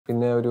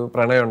പിന്നെ ഒരു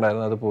പ്രണയം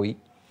ഉണ്ടായിരുന്നു, അത് പോയി.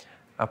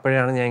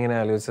 അപ്പോഴാണ് ഞാൻ ഇങ്ങനെ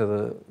ആലോചിച്ചത്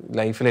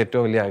ലൈഫിലെ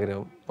ഏറ്റവും വലിയ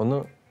ആഗ്രഹം ഒന്ന്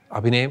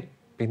അഭിനയം,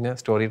 പിന്നെ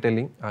സ്റ്റോറി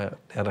ടെല്ലിങ്,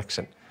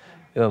 ഡയറക്ഷൻ,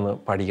 ഇതൊന്ന്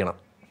പഠിക്കണം.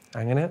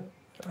 അങ്ങനെ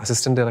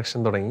അസിസ്റ്റന്റ് ഡയറക്ഷൻ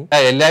തുടങ്ങി.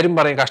 എല്ലാവരും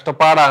പറയും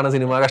കഷ്ടപ്പാടാണ്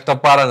സിനിമ,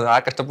 കഷ്ടപ്പാടാണ്. ആ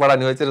കഷ്ടപ്പാട്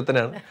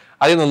അനുഭവിച്ചിടത്തിനാണ്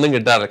അതിൽ നിന്നൊന്നും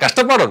കിട്ടാറില്ല.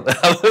 കഷ്ടപ്പാടുണ്ട്,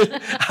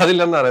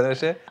 അതില്ലെന്ന് പറയുന്നത്.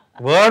 പക്ഷെ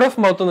വേർഡ് ഓഫ്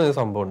മൗത്ത് എന്നൊരു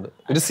സംഭവമുണ്ട്.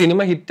 ഒരു സിനിമ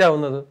ഹിറ്റ്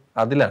ആവുന്നത്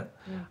അതിലാണ്.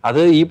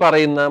 അത് ഈ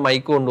പറയുന്ന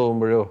മൈക്ക്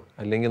കൊണ്ടുപോകുമ്പോഴോ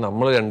അല്ലെങ്കിൽ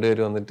നമ്മൾ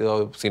രണ്ടുപേരും വന്നിട്ട്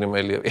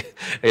സിനിമയിൽ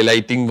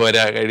ലൈറ്റിംഗ്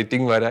പോരാ,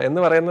 എഡിറ്റിംഗ് പോരാ എന്ന്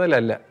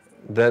പറയുന്നതിലല്ല.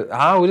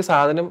 ആ ഒരു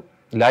സാധനം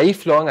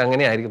ലൈഫ് ലോങ്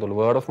അങ്ങനെ ആയിരിക്കത്തുള്ളൂ.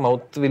 Word of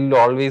mouth will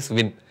always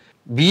win.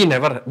 V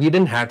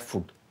didn't had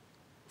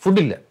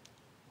ഫുഡില്ല,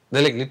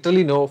 like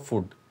literally no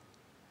food.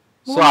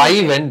 So I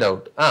went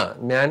out.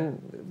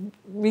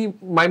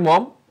 My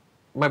mom,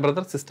 my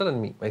brother, sister and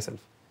me,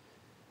 myself.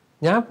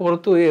 ഞാൻ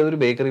പുറത്ത് പോയി ഏതൊരു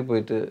ബേക്കറി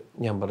പോയിട്ട്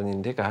ഞാൻ പറഞ്ഞു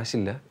എൻ്റെ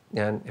കാശില്ല,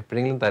 ഞാൻ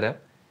എപ്പോഴെങ്കിലും തരാം,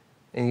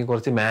 എനിക്ക്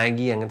കുറച്ച്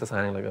മാഗി അങ്ങനത്തെ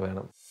സാധനങ്ങളൊക്കെ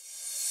വേണം.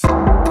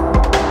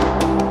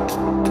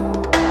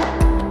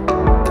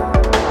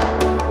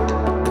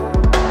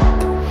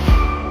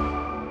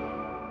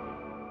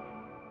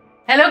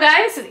 ഹലോ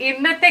ഗൈസ്,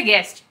 ഇന്നത്തെ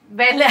ഗസ്റ്റ്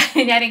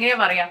ഞാനിങ്ങനെ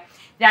പറയാം,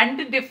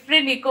 2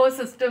 different eco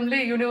സിസ്റ്റമില്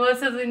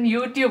universes in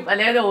YouTube,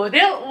 അതായത്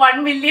ഒരു 1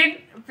 million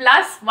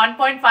പ്ലസ്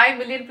 1.5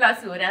 million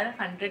പ്ലസ് ഒരാൾ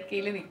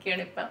 100K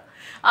നിൽക്കുകയാണ് ഇപ്പം.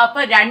 അപ്പൊ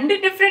 2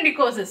 different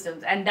eco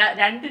systems and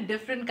 2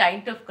 different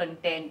kind of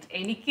content.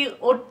 എനിക്ക്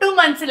ഒട്ടും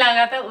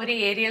മനസ്സിലാകാത്ത ഒരു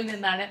ഏരിയയിൽ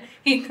നിന്നാണ്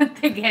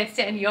ഇന്നത്തെ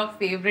ഗസ്റ്റ് ആൻഡ് യുവർ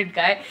ഫേവറേറ്റ്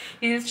ഗായ്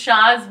is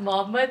Shaz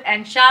Muhammad.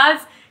 And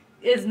Shaz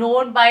is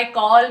known by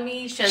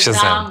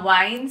callmeshazzam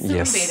vines.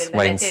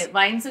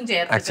 വൈൻസും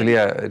ചേർത്ത് ആക്ച്വലി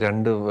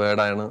 2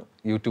 വേർഡാണ്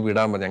യൂട്യൂബ്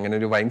ഇടാൻ പറഞ്ഞത്. അങ്ങനെ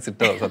ഒരു വൈൻസ്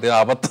ഇട്ടോ സത്യം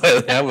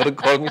അബദ്ധമായത്. ഞാൻ വെറും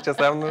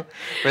callmeshazzam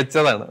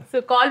വെച്ചതാണ്.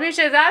 സോ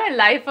callmeshazzam and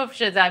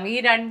lifeofshazzam ഈ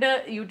 2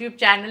 യൂട്യൂബ്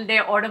ചാനലിന്റെ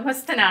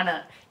ഉടമസ്ഥനാണ്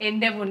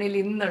എൻ്റെ മുന്നിൽ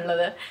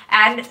ഇന്നുള്ളത്.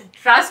 ആൻഡ്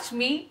ട്രസ്റ്റ്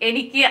മീ,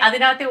 എനിക്ക്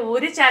അതിനകത്തെ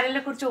ഒരു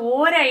ചാനലിനെ കുറിച്ച്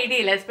ഒരു ഐഡിയ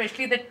ഇല്ല,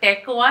 especially the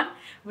tech one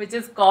which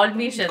is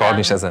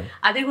callmeshazzam.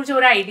 അതിനെക്കുറിച്ച്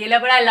ഒരു ഐഡിയ ഇല്ല,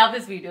 but I love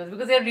his videos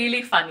because they are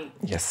really funny.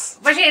 Yes.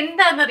 പക്ഷെ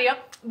എന്താണെന്നറിയാം,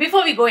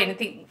 before we go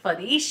anything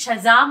further, ഈ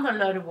ഷസാം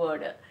എന്നുള്ള ഒരു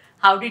word,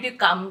 how did you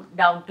come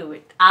down to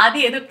it?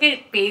 ആദ്യം ഏതൊക്കെ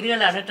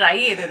പേരുകളാണ് ട്രൈ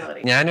ചെയ്തതെന്ന്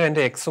പറയും. ഞാനും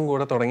എൻ്റെ എക്സും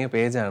കൂടെ തുടങ്ങിയ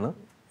പേജാണ്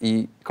ഈ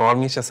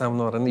callmeshazzam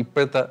എന്ന് പറയുന്നത്.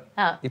 ഇപ്പോഴത്തെ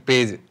ഈ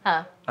പേജ്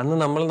അന്ന്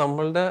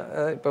നമ്മളുടെ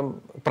ഇപ്പം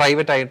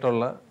പ്രൈവറ്റ്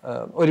ആയിട്ടുള്ള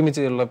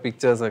ഒരുമിച്ചുള്ള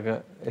പിക്ചേഴ്സ് ഒക്കെ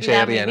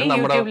ഷെയർ ചെയ്യാനും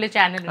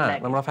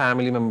നമ്മുടെ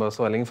ഫാമിലി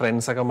മെമ്പേഴ്സോ അല്ലെങ്കിൽ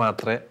ഫ്രണ്ട്സ് ഒക്കെ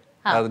മാത്രമേ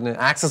അതിന്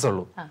ആക്സസ്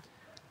ഉള്ളൂ.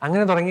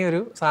 അങ്ങനെ തുടങ്ങിയ ഒരു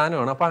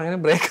സാധനമാണ്. അപ്പൊ അങ്ങനെ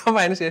ബ്രേക്കപ്പ്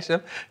ആയതിനു ശേഷം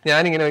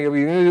ഞാനിങ്ങനെ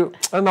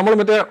നമ്മൾ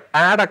മറ്റേ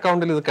ആഡ്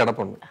അക്കൗണ്ടിൽ ഇത്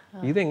കിടപ്പുണ്ട്,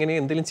 ഇതെങ്ങനെ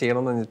എന്തെങ്കിലും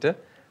ചെയ്യണമെന്ന് വെച്ചിട്ട്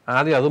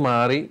ആദ്യം അത്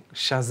മാറി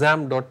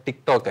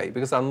shazzam.tiktok ആയി.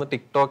 ബിക്കോസ് അന്ന്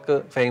ടിക്ടോക്ക്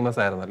ഫേമസ്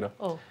ആയിരുന്നല്ലോ.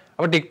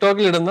 അപ്പൊ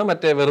ടിക്ടോക്കിൽ ഇടുന്ന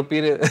മറ്റേ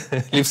വെറുപ്പീര്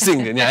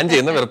ലിപ്സിങ്ക്, ഞാൻ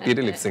ചെയ്യുന്ന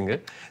വെറുപ്പീര് ലിപ്സിങ്ക്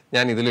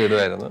ഞാൻ ഇതിൽ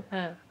ഇടുമായിരുന്നു.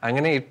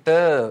 അങ്ങനെ ഇട്ട്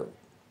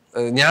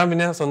ഞാൻ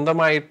പിന്നെ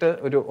സ്വന്തമായിട്ട്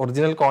ഒരു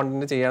ഒറിജിനൽ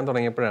കോണ്ടന്റ് ചെയ്യാൻ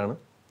തുടങ്ങിയപ്പോഴാണ്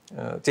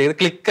ചെയ്ത്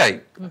ക്ലിക്കായി.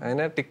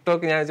 അങ്ങനെ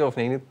ടിക്ടോക്ക് ഞാൻ ഓഫ്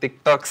ഇനി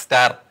ടിക്ടോക്ക്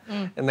സ്റ്റാർ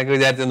എന്നൊക്കെ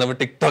വിചാരിച്ചു. നമ്മൾ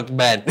ടിക്ടോക്ക്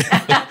ബാൻ.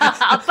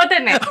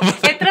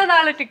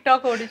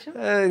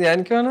 ഞാൻ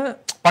എനിക്കാണ്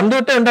പണ്ട്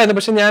തൊട്ടേ ഉണ്ടായിരുന്നു.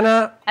 പക്ഷെ ഞാൻ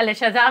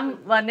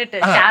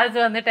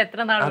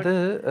അത്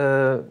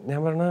ഞാൻ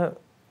പറഞ്ഞ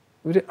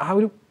ഒരു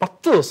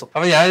 10 ദിവസം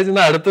അപ്പൊ ഞാൻ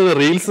അടുത്തത്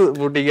റീൽസ്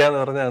പൂട്ടിക്കാന്ന്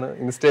പറഞ്ഞാണ്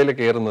ഇൻസ്റ്റയിൽ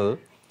കയറുന്നത്.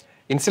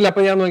 ഇൻസ്റ്റയിൽ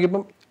അപ്പൊ ഞാൻ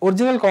നോക്കിയപ്പം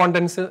ഒറിജിനൽ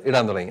കോണ്ടന്റ്സ്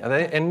ഇടാൻ തുടങ്ങി,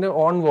 അതായത് എന്റെ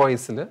ഓൺ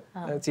വോയിസിൽ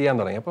ചെയ്യാൻ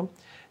തുടങ്ങി. അപ്പം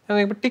ഞാൻ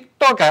നോക്കിയപ്പോ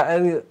ടിക്ടോക്ക്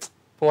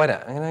പോരാ.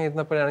 അങ്ങനെ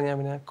ഇരുന്നപ്പോഴാണ് ഞാൻ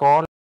പിന്നെ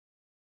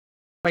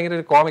ഭയങ്കര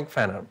ഒരു കോമിക്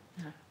ഫാനാണ്,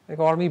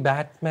 കോൾ മീ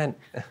ബാറ്റ്മാൻ.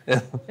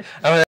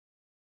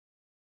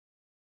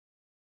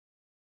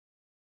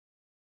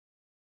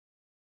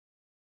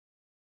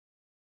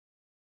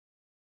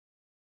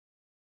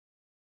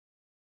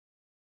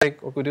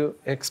 ഒരു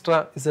എക്സ്ട്രാ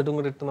ഇസഡും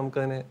കൂടി ഇട്ട് നമുക്ക്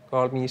അതിനെ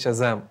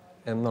callmeshazzam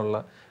എന്നുള്ള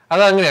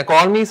അതങ്ങനെയാ.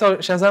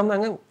 callmeshazzam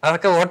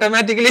അതൊക്കെ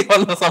ഓട്ടോമാറ്റിക്കലി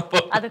വന്ന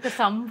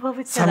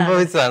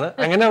സംഭവിച്ചതാണ്.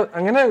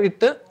 അങ്ങനെ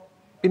ഇട്ട്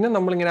പിന്നെ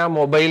നമ്മളിങ്ങനെ ആ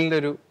മൊബൈലിന്റെ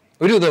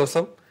ഒരു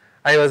ദിവസം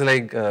ഐ വാസ്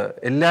ലൈക്ക്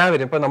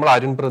എല്ലാവരും ഇപ്പൊ നമ്മൾ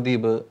അരുൺ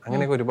പ്രദീപ്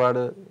അങ്ങനെയൊക്കെ ഒരുപാട്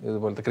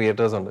ഇതുപോലത്തെ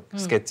ക്രിയേറ്റേഴ്സ് ഉണ്ട്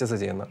സ്കെച്ചസ്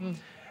ചെയ്യുന്ന.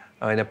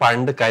 പിന്നെ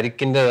പണ്ട്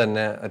കരിക്കിന്റെ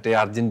തന്നെ മറ്റേ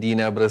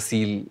അർജന്റീന,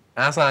 ബ്രസീൽ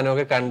ആ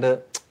സാധനമൊക്കെ കണ്ട്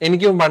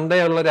എനിക്കും പണ്ടേ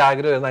ഉള്ള ഒരു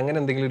ആഗ്രഹമായിരുന്നു അങ്ങനെ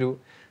എന്തെങ്കിലും ഒരു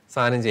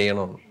സാധനം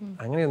ചെയ്യണമെന്ന്.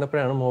 അങ്ങനെ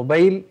ഇരുന്നപ്പോഴാണ്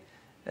മൊബൈൽ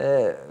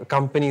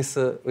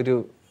കമ്പനീസ്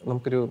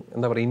നമുക്കൊരു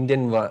എന്താ പറയുക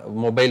ഇന്ത്യൻ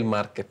മൊബൈൽ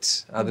മാർക്കറ്റ്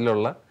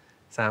അതിലുള്ള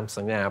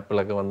സാംസങ്,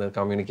 ആപ്പിളൊക്കെ വന്ന്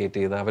കമ്മ്യൂണിക്കേറ്റ്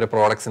ചെയ്ത് അവരെ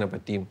പ്രോഡക്ട്സിനെ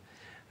പറ്റിയും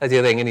അത്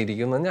ചെയ്ത് എങ്ങനെ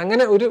ഇരിക്കും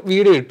അങ്ങനെ ഒരു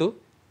വീഡിയോ ഇട്ടു.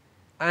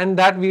 And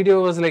that video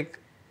was like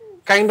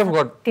kind of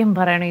God.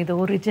 ഇത്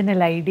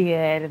ഒറിജിനൽ ഐഡിയ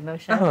ആയിരുന്നു.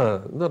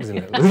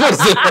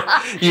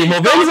 ഈ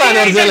മൊബൈൽ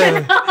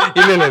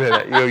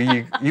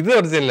ഇത്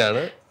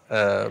ഒറിജിനലാണ്.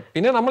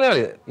 പിന്നെ നമ്മൾ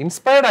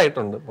ഇൻസ്പയർഡ്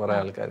ആയിട്ടുണ്ട് കുറെ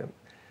ആൾക്കാർ.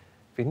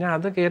 പിന്നെ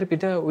അത് കയറി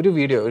പിന്നെ ഒരു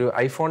വീഡിയോ, ഒരു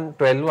iPhone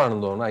 12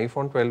 ആണെന്ന് തോന്നുന്നു,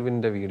 iPhone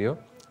 12ന്റെ വീഡിയോ,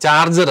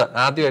 ചാർജർ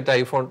ആദ്യമായിട്ട്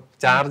iPhone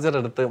ചാർജർ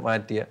എടുത്ത്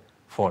മാറ്റിയ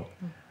ഫോൺ,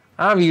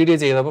 ആ വീഡിയോ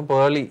ചെയ്തപ്പോൾ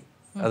പേർളി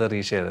അത്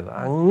റീഷെയർ ചെയ്തത്.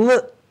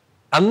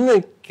 അന്ന്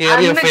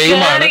കേറിയ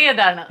ഫെയിമാണ്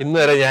ഇന്ന്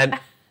വരെ ഞാൻ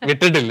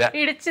വിട്ടിട്ടില്ല.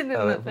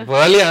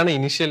 പേർളിയാണ്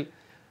ഇനിഷ്യൽ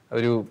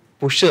ഒരു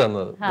പുഷ്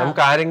തന്നത്.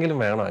 നമുക്ക് ആരെങ്കിലും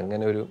വേണം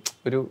അങ്ങനെ ഒരു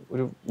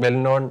വെൽ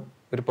നോൺ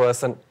ഒരു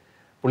പേഴ്സൺ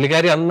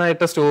പുള്ളിക്കാരി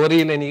അന്നായിട്ട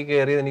സ്റ്റോറിയിൽ എനിക്ക്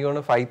കയറിയത് എനിക്ക്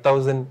തോന്നുന്നു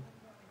 5,000.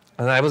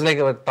 I was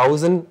like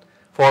 1,000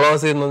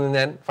 followers ഇരുന്നു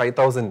ഞാൻ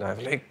 5,000. I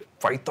was like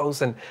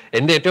 5,000.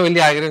 എൻ്റെ ഏറ്റവും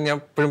വലിയ ആഗ്രഹം ഞാൻ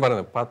എപ്പോഴും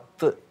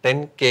പറയുന്നത്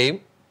 10K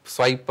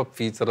സ്വൈപ്പ് അപ്പ്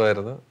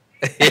ഫീച്ചറുമായിരുന്നു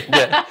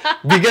എന്റെ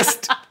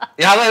ബിഗസ്റ്റ്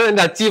അതായത്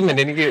എന്റെ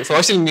അച്ചീവ്മെന്റ്. എനിക്ക്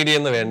സോഷ്യൽ മീഡിയ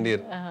എന്ന്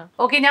വേണ്ടിയിരുന്നു.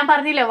 ഓക്കെ, ഞാൻ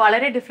പറഞ്ഞില്ലേ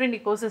വളരെ ഡിഫറെന്റ്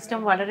ഇക്കോസിസ്റ്റം,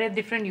 വളരെ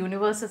ഡിഫറെന്റ്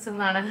യൂണിവേഴ്സസ്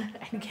എന്നാണ്.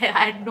 എനിക്ക്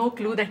I had no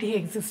clue that he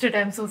existed.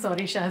 I M so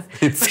sorry Shaz.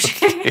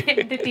 പക്ഷേ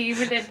എൻ്റെ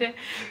ടീമിൽ എൻ്റെ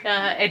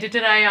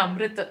എഡിറ്ററായ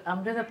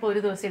അമൃത് അപ്പോൾ ഒരു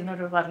ദിവസം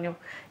എന്നോട് പറഞ്ഞു,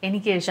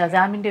 എനിക്ക്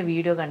ഷസാമിൻ്റെ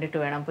വീഡിയോ കണ്ടിട്ട്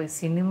വേണം പോയി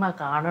സിനിമ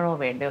കാണണോ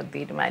വേണ്ടോ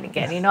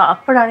തീരുമാനിക്കാൻ.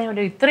 അപ്പോഴാണ്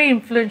ഞാൻ ഇത്രയും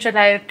ഇൻഫ്ലുവൻഷ്യൽ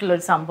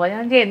ആയിട്ടുള്ളൊരു സംഭവം.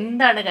 ഞാൻ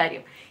എന്താണ്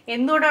കാര്യം,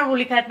 എന്തുകൊണ്ടാണ്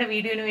പുള്ളിക്കാരൻ്റെ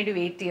വീഡിയോന് വേണ്ടി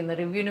വെയിറ്റ് ചെയ്യുന്നത്,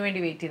 റിവ്യൂവിന് വേണ്ടി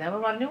വെയിറ്റ് ചെയ്യുന്നത്?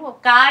 അപ്പോൾ പറഞ്ഞു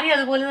കാര്യം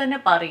അതുപോലെ തന്നെ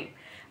പറയും,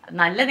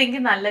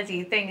 നല്ലതെങ്കിൽ നല്ല,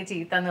 ചീത്തയെങ്കിൽ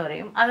ചീത്ത എന്ന്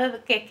പറയും. അത്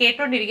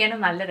കേട്ടോണ്ടിരിക്കാനും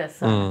നല്ല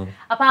രസമാണ്.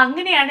 അപ്പൊ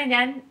അങ്ങനെയാണ്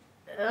ഞാൻ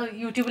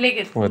യൂട്യൂബിലേക്ക്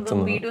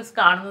എത്തുന്നതും വീഡിയോസ്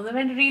കാണുന്നതും.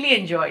 And really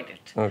enjoyed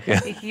it,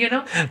 you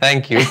know.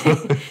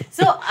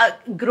 So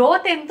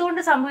growth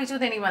എന്തുകൊണ്ട് സംഭവിച്ചു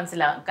എന്ന് എനിക്ക്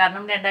മനസ്സിലാകും.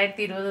 കാരണം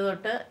 2020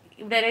 തൊട്ട്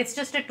it's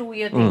just A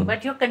 2-year thing,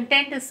 but your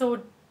content is so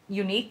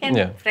unique and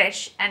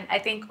fresh and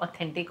I think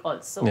authentic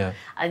also.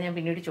 അത് ഞാൻ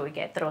പിന്നീട്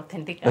ചോദിക്കാം എത്ര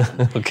authentic ആണ്.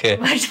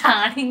 But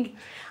ആണെങ്കിൽ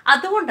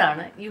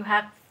അതുകൊണ്ടാണ് you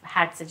have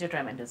had such a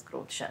tremendous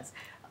growth, Shaz.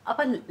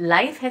 അപ്പോൾ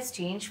life has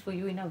change for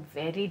you in A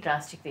very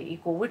drastic വേ. ഈ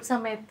കോവിഡ്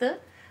സമയത്ത്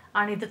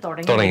ആണ് ഇത്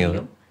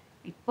തുടങ്ങിയതെങ്കിലും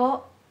ഇപ്പോൾ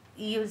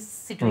ഈ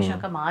സിറ്റുവേഷൻ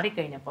ഒക്കെ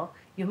മാറിക്കഴിഞ്ഞപ്പോൾ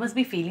you must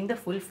be feeling the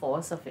full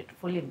force of it,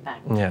 full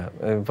impact.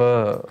 ഇപ്പോൾ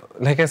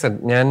ലൈക്ക് ഐ സെഡ്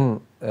ഞാൻ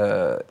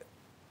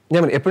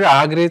എപ്പോഴും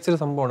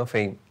ആഗ്രഹിച്ചൊരു സംഭവമാണ്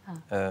fame.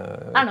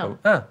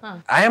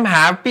 I am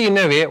happy in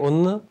a way.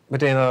 ഒന്ന്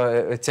മറ്റേ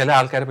ചില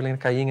ആൾക്കാരെ പോലെ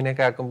കൈ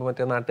ഇങ്ങനെയൊക്കെ ആക്കുമ്പോൾ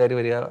മറ്റേ നാട്ടുകാർ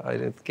വരിക,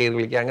 കയറി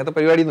വിളിക്കുക, അങ്ങനത്തെ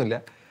പരിപാടിയൊന്നുമില്ല.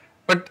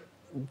 But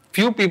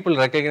few people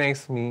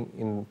recognize me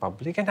in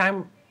public and I am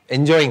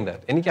enjoying that.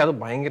 എനിക്ക് അത്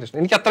ഭയങ്കര ഇഷ്ടം.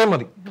 എനിക്ക് അത്രയും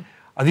മതി.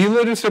 അതിൽ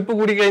നിന്നൊരു സ്റ്റെപ്പ്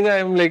കൂടി കഴിഞ്ഞാൽ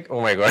I M like oh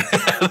my God.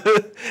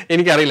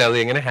 എനിക്കറിയില്ല അത്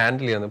എങ്ങനെ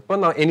ഹാൻഡിൽ ചെയ്യാന്ന്.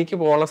 ഇപ്പൊ എനിക്ക്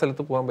പോകാനുള്ള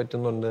സ്ഥലത്ത് പോകാൻ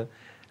പറ്റുന്നുണ്ട്.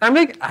 I M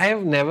like I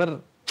have never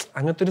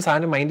അങ്ങനത്തെ ഒരു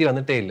സാധനം മൈൻഡിൽ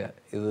വന്നിട്ടേ ഇല്ല.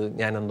 ഇത്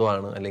ഞാൻ എന്തോ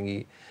ആണ്, അല്ലെങ്കിൽ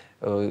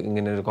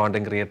ഇങ്ങനെ ഒരു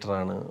കോണ്ടന്റ് ക്രിയേറ്റർ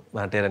ആണ്,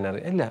 നാട്ടുകാർ തന്നെ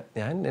അറിയാം. ഇല്ല,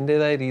 ഞാൻ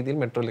എൻ്റെതായ രീതിയിൽ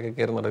മെട്രോയിലൊക്കെ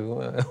കയറി നടക്കും.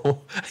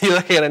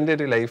 ഇതൊക്കെയാണ് എൻ്റെ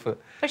ഒരു ലൈഫ്.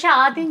 പക്ഷെ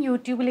ആദ്യം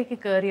യൂട്യൂബിലേക്ക്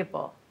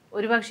കയറിയപ്പോൾ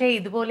ഒരുപക്ഷെ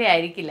ഇതുപോലെ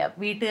ആയിരിക്കില്ല.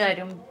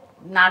 വീട്ടുകാരും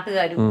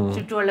നാട്ടുകാരും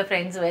ചുറ്റുമുള്ള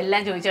ഫ്രണ്ട്സും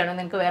എല്ലാം ചോദിച്ചാണോ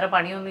നിനക്ക് വേറെ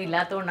പണിയൊന്നും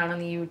ഇല്ലാത്തതുകൊണ്ടാണോ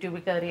നീ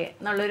യൂട്യൂബിൽ കയറിയ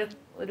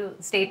എന്നുള്ളൊരു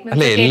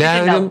സ്റ്റേറ്റ്മെന്റ്.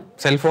 എല്ലാവരും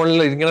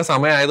സെൽഫോണിൽ ഇരിക്കുന്ന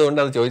സമയം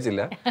ആയതുകൊണ്ട് അത്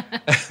ചോദിച്ചില്ല,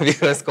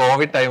 ബിക്കോസ്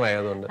കോവിഡ് ടൈം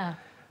ആയതുകൊണ്ട്.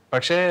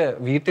 പക്ഷേ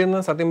വീട്ടിൽ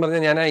നിന്ന് സത്യം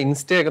പറഞ്ഞാൽ ഞാൻ ആ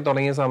ഇൻസ്റ്റയൊക്കെ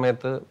തുടങ്ങിയ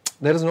സമയത്ത്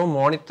ദർ ഇസ് നോ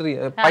മോണിറ്ററി,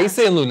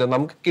 പൈസയൊന്നുമില്ല.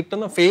 നമുക്ക്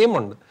കിട്ടുന്ന ഫെയിം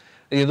ഉണ്ട്,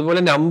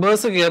 ഇതുപോലെ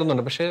നമ്പേഴ്സ്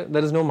കയറുന്നുണ്ട്, പക്ഷേ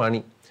there is no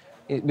money.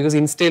 Because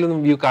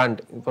ഇൻസ്റ്റയിലൊന്നും view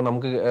കാണ്ട്. ഇപ്പൊ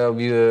നമുക്ക്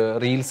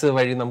റീൽസ്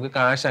വഴി നമുക്ക്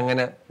കാശ്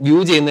അങ്ങനെ വ്യൂ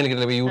ചെയ്യുന്നതിന്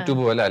കിട്ടില്ല.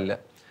 യൂട്യൂബ് പോലെ അല്ല.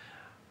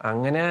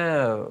 അങ്ങനെ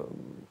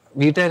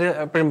വീട്ടുകാർ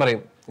എപ്പോഴും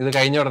പറയും, ഇത്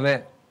കഴിഞ്ഞ ഉടനെ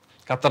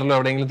ഖത്തറിലോ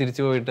എവിടെയെങ്കിലും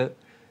തിരിച്ചു പോയിട്ട്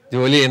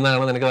ജോലി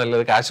ചെയ്യുന്നതാണോ നിനക്ക്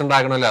നല്ലത്, കാശ്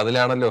ഉണ്ടാക്കണമല്ലോ,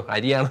 അതിലാണല്ലോ,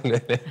 അരിയാണല്ലോ,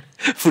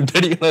 ഫുഡ്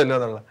അടിക്കണമല്ലോ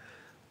എന്നുള്ള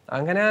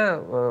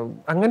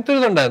അങ്ങനത്തെ ഒരു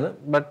ഇതുണ്ടായിരുന്നു.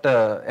 ബട്ട്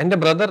എൻ്റെ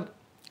ബ്രദർ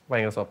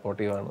ഭയങ്കര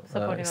സപ്പോർട്ടീവ് ആണ്.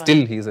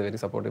 Still he's A very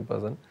supportive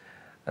person.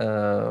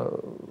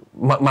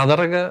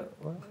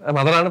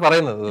 മദറാണ്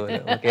പറയുന്നത്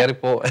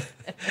കയറിപ്പോ,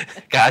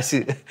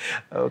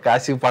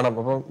 കാശ് പണം.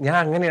 അപ്പം ഞാൻ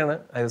അങ്ങനെയാണ്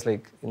ഐ വാസ്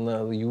ലൈക്ക് ഇന്ന്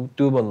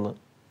യൂട്യൂബ് ഒന്ന്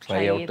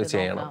ട്രൈ ഔട്ട്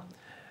ചെയ്യണം.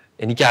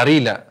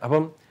 എനിക്കറിയില്ല.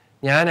 അപ്പം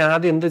ഞാൻ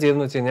ആദ്യം എന്ത്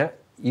ചെയ്തെന്ന് വെച്ച് കഴിഞ്ഞാൽ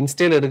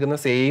ഇൻസ്റ്റയിൽ എടുക്കുന്ന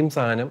സെയിം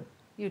സാധനം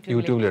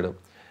യൂട്യൂബിലിടും.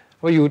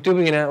 അപ്പോൾ യൂട്യൂബ്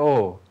ഇങ്ങനെ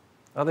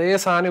അതേ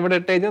സാധനം ഇവിടെ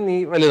ഇട്ട് കഴിഞ്ഞാൽ നീ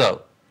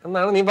വലുതാവും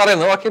എന്നാണ് നീ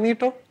പറയുന്നത്, ഓക്കെ നീ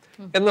ഇട്ടോ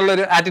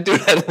എന്നുള്ളൊരു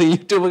ആറ്റിറ്റ്യൂഡായിരുന്നു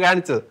യൂട്യൂബ്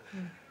കാണിച്ചത്.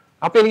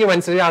 അപ്പൊ എനിക്ക്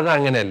മനസ്സിലായി അത്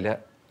അങ്ങനെയല്ല.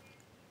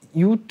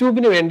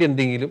 യൂട്യൂബിന് വേണ്ടി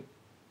എന്തെങ്കിലും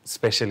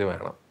സ്പെഷ്യൽ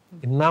വേണം,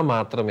 എന്നാൽ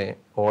മാത്രമേ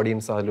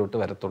ഓഡിയൻസ് അതിലോട്ട്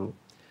വരത്തുള്ളൂ.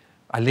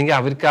 അല്ലെങ്കിൽ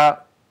അവർക്ക് ആ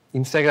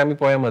ഇൻസ്റ്റാഗ്രാമിൽ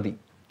പോയാൽ മതി,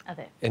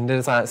 എൻ്റെ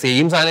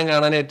സെയിം സാധനം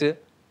കാണാനായിട്ട്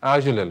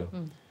ആവശ്യമില്ലല്ലോ.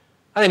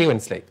 അതെനിക്ക്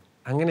മനസ്സിലായി.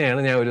 അങ്ങനെയാണ്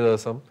ഞാൻ ഒരു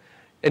ദിവസം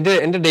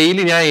എൻ്റെ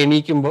ഡെയിലി ഞാൻ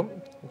എണീക്കുമ്പം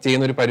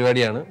ചെയ്യുന്ന ഒരു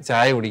പരിപാടിയാണ്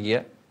ചായ കുടിക്കുക,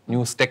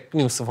 ടെക്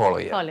ന്യൂസ് ഫോളോ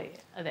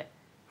ചെയ്യുക.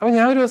 അപ്പൊ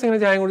ഞാൻ ഒരു ദിവസം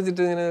ഇങ്ങനെ ചായ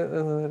കുടിച്ചിട്ട് ഇങ്ങനെ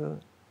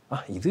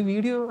ഇത്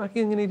വീഡിയോ ആക്കി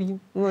എങ്ങനെ ഇരിക്കും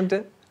എന്ന് പറഞ്ഞിട്ട്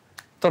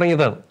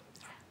തുടങ്ങിയതാണ്.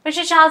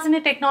 പക്ഷെ ഷാസിന്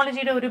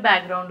ടെക്നോളജിയുടെ ഒരു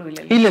ബാക്ക്ഗ്രൗണ്ടും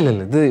ഇല്ല. ഇല്ല,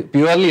 ഇത്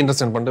പ്യുവർലി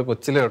ഇൻട്രസ്റ്റ് ആണ്. പണ്ട്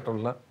കൊച്ചിലെ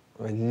തൊട്ടുള്ള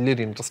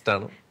വലിയൊരു ഇൻട്രസ്റ്റ്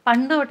ആണ്.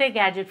 പണ്ട് തൊട്ടേ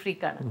ഗാഡ്ജറ്റ്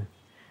ഫ്രീക്ക് ആണ്.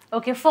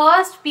 Okay,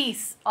 first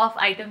piece of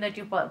item that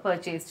you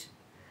purchased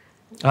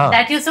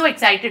that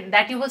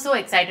you were so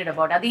excited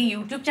about. Adi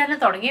YouTube channel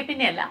thodangiyey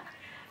pinneyalla,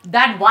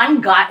 that one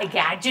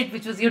gadget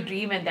which was your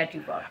dream and that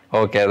you bought.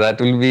 Okay, that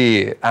will be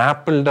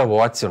Apple the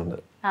watch undu.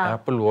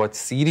 Apple Watch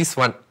Series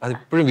 1 അത്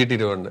ഇപ്പോഴും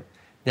വീട്ടിലിരുന്നുണ്ട്.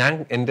 ഞാൻ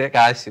എൻ്റെ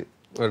കാശ്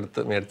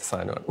എടുത്ത് മേടിച്ച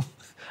സാധനമാണ്.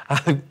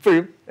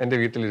 അതിപ്പോഴും എൻ്റെ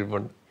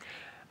വീട്ടിലിരിപ്പുണ്ട്.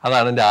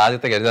 അതാണ് എൻ്റെ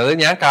ആദ്യത്തെ കാര്യം. അത്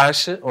ഞാൻ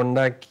കാശ്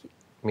ഉണ്ടാക്കി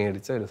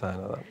മേടിച്ച ഒരു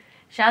സാധനം. അതാണ്.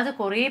 ഷാസ്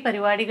കുറേ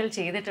പരിപാടികൾ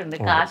ചെയ്തിട്ടുണ്ട്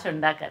കാശ്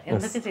ഉണ്ടാക്കാൻ.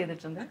 എന്തൊക്കെ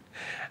ചെയ്തിട്ടുണ്ട്?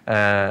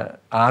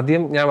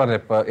 ആദ്യം ഞാൻ പറഞ്ഞു,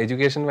 ഇപ്പൊ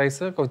എഡ്യൂക്കേഷൻ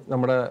വൈസ്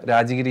നമ്മുടെ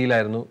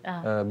രാജഗിരിയിലായിരുന്നു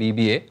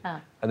BBA.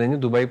 അത് കഴിഞ്ഞ്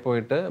ദുബായ്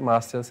പോയിട്ട്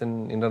masters in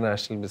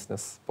international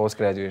business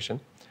post graduation.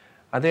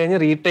 അത് കഴിഞ്ഞ്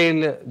റീറ്റെയിൽ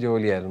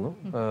ജോലിയായിരുന്നു.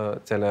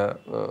 ചില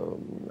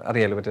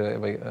അറിയാലോ മറ്റേ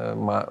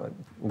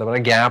എന്താ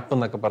പറയുക ഗ്യാപ്പ്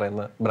എന്നൊക്കെ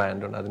പറയുന്ന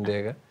ബ്രാൻഡുണ്ട്,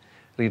 അതിൻ്റെയൊക്കെ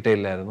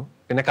റീറ്റെയിലായിരുന്നു.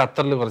 പിന്നെ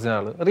ഖത്തറിൽ കുറച്ച്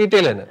നാൾ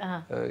റീറ്റെയിൽ തന്നെ,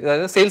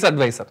 അതായത് സെയിൽസ്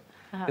അഡ്വൈസർ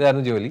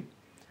ഇതായിരുന്നു ജോലി.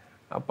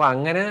 അപ്പൊ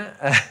അങ്ങനെ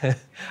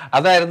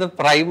അതായിരുന്നു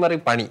പ്രൈമറി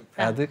പണി.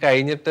 അത്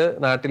കഴിഞ്ഞിട്ട്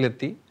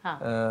നാട്ടിലെത്തി.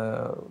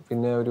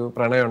 പിന്നെ ഒരു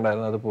പ്രണയം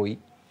ഉണ്ടായിരുന്നു, അത് പോയി.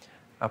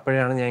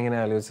 അപ്പോഴാണ് ഞാൻ ഇങ്ങനെ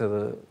ആലോചിച്ചത്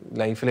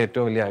ലൈഫിലെ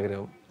ഏറ്റവും വലിയ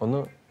ആഗ്രഹം ഒന്ന്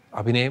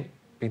അഭിനയം,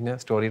 പിന്നെ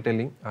സ്റ്റോറി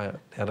ടെല്ലിങ്,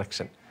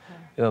 ഡയറക്ഷൻ,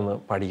 ഇതൊന്ന്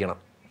പഠിക്കണം.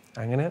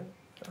 അങ്ങനെ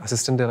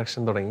അസിസ്റ്റന്റ്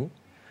ഡയറക്ഷൻ തുടങ്ങി.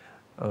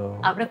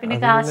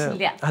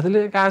 അതില്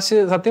കാശ്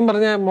സത്യം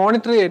പറഞ്ഞ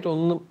മോണിറ്ററി ആയിട്ട്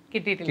ഒന്നും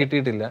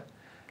കിട്ടിയിട്ടില്ല.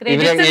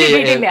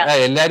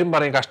 എല്ലാരും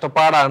പറയും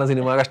കഷ്ടപ്പാടാണ്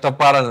സിനിമ,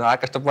 കഷ്ടപ്പാടാണ്. ആ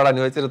കഷ്ടപ്പാട്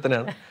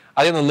അനുഭവിച്ചിടത്തനാണ്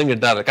അതിനൊന്നും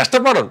കിട്ടാറില്ല.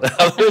 കഷ്ടപ്പാടുണ്ട്,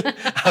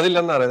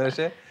 അതില്ലെന്ന് പറയുന്നത്.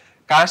 പക്ഷെ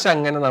കാശ്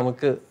അങ്ങനെ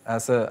നമുക്ക്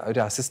ആസ് എ ഒരു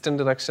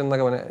അസിസ്റ്റന്റ് ഡയറക്ഷൻ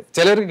എന്നൊക്കെ പറഞ്ഞാൽ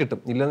ചിലർക്ക്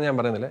കിട്ടും, ഇല്ലെന്ന് ഞാൻ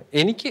പറയുന്നില്ല.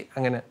 എനിക്ക്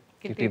അങ്ങനെ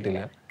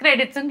കിട്ടിയിട്ടില്ല.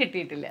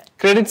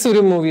 ക്രെഡിറ്റ്സ്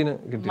ഒരു മൂവിന്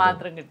കിട്ടി.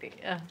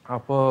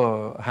 അപ്പോ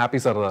ഹാപ്പി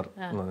സർദാർ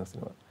എന്ന് പറഞ്ഞ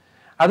സിനിമ.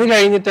 അത്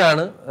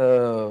കഴിഞ്ഞിട്ടാണ്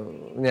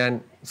ഞാൻ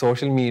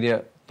സോഷ്യൽ മീഡിയ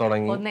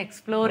തുടങ്ങി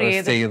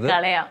ചെയ്ത്.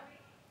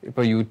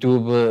 ഇപ്പൊ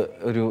യൂട്യൂബ്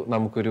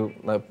നമുക്കൊരു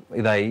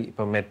ഇതായി.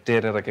 ഇപ്പൊ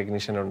മെറ്റേറെ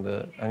റെക്കഗ്നിഷൻ ഉണ്ട്,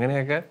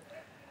 അങ്ങനെയൊക്കെ.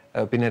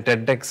 പിന്നെ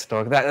ടെഡ്എക്സ്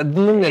ടോക്ക്,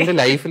 അതൊന്നും എന്റെ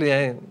ലൈഫിൽ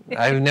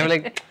ഞാൻ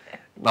ലൈക്ക്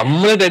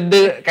നമ്മള്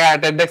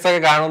ടെഡ്എക്സ്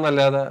ഒക്കെ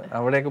കാണുമെന്നല്ലാതെ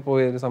അവിടെയൊക്കെ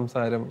പോയി ഒരു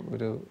സംസാരം,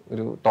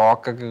 ഒരു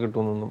ടോക്ക് ഒക്കെ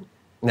കിട്ടുമെന്നൊന്നും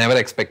never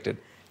expected.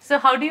 So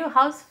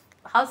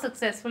how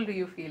successful do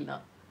you feel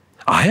now?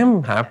 I am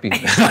happy.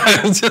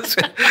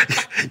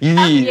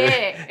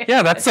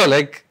 Yeah, that's all.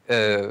 Like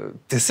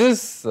this is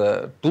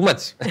too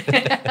much.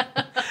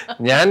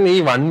 ഞാൻ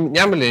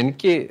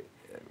എനിക്ക്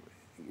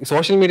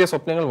സോഷ്യൽ മീഡിയ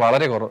സ്വപ്നങ്ങൾ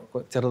വളരെ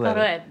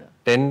ചെറുതായിരുന്നു.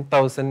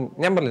 10,000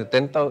 ഞാൻ പറഞ്ഞു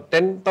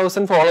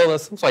 10,000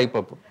 ഫോളോവേഴ്സും സ്വൈപ്പ്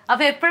അപ്പും.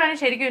 അപ്പൊ എപ്പോഴാണ്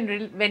ശരിക്കും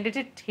when did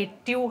it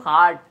hit you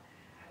hard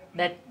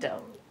that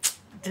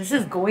this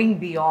is going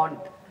beyond?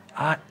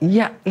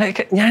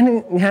 Like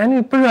ഞാൻ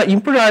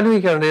ഇപ്പോഴും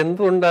ആലോചിക്കാറുണ്ട്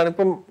എന്തുകൊണ്ടാണ്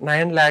ഇപ്പം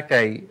 9 lakh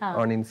ആയി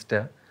ഓൺ ഇൻസ്റ്റ.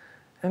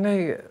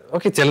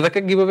 ഓക്കെ,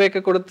 ചിലതൊക്കെ ഗിവ് അവേ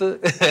ഒക്കെ കൊടുത്ത്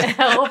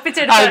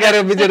ആൾക്കാരെ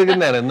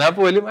ഒപ്പിച്ചെടുക്കുന്നതാണ്. എന്നാൽ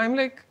പോലും I M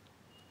like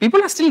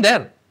people are still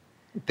there.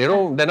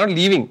 They're not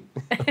leaving.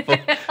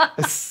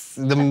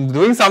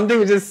 Doing something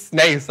which is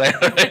nice.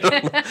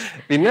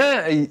 പിന്നെ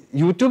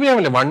യൂട്യൂബ് ഞാൻ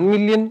 1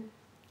 million,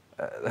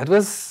 that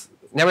was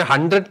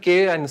 100K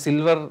and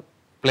silver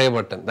play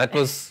button. That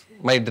was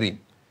my dream.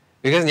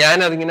 Because ഞാൻ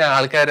അതിങ്ങനെ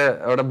ആൾക്കാരെ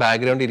അവിടെ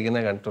ബാക്ക്ഗ്രൗണ്ടിൽ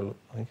ഇരിക്കുന്ന കണ്ടിട്ടുള്ളൂ.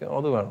 എനിക്ക്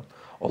അത് വേണം.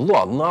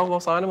 അന്ന് ആ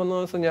സാധനം വന്ന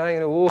ദിവസം ഞാൻ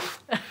ഇങ്ങനെ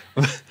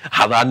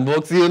അത്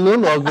അൺബോക്സ് ചെയ്യുന്നു,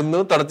 നോക്കുന്നു,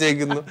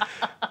 തുടച്ചേക്കുന്നു.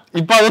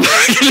 ഇപ്പൊ അത്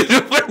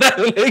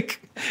like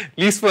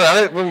least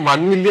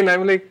 1 million. I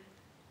M like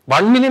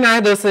 1 million ആയ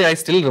ദിവസം ഐ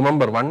സ്റ്റിൽ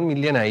റിമെമ്പർ. 1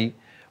 million ആയി.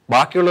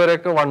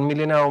 ബാക്കിയുള്ളവരൊക്കെ 1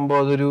 million ആവുമ്പോൾ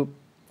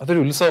അതൊരു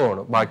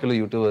ഉത്സവമാണ് ബാക്കിയുള്ള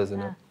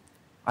യൂട്യൂബേഴ്സിന്.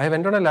 I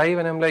went on A live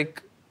and I M like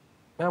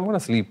I'm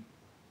gonna sleep.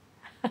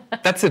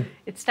 That's it.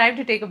 It's time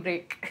to take a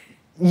break.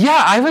 Yeah,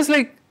 I was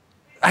like,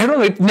 I don't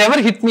know, it never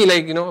hit me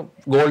like,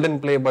 golden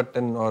play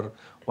button or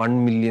 1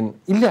 million.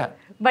 Illa.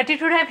 But it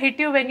would have hit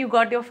you when you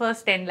got your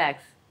first 10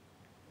 lakhs.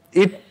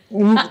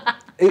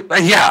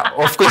 Yeah,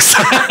 of course.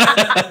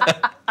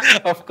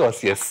 Of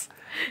course, yes.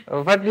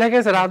 But like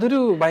I said, അതൊരു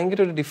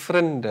ഭയങ്കര ഒരു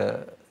different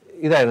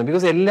ഇതായിരുന്നു.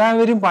 Because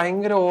എല്ലാവരും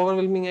ഭയങ്കര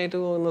overwhelming ആയിട്ട്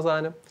പോകുന്ന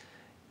സാധനം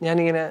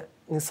ഞാനിങ്ങനെ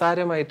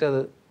നിസ്സാരമായിട്ട്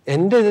അത്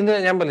എൻ്റെ ഇതിൽ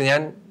ഞാൻ പറഞ്ഞു,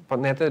 ഞാൻ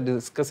നേരത്തെ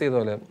ഡിസ്കസ് ചെയ്ത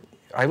പോലെ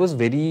I was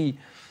very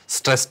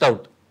stressed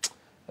out.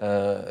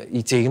 ഈ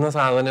ചെയ്യുന്ന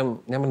സാധനം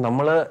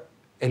നമ്മള്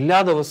എല്ലാ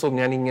ദിവസവും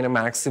ഞാൻ ഇങ്ങനെ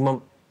മാക്സിമം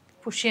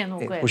പുഷ് ചെയ്യാൻ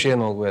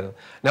നോക്കുമായിരുന്നു.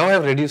 Now I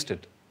have reduced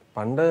it.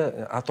 പണ്ട്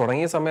ആ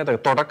തുടങ്ങിയ സമയത്ത്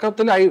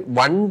തുടക്കത്തിൽ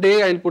one day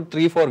I'll put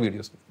 3-4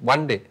 videos.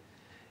 One day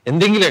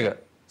എന്തെങ്കിലുമൊക്കെ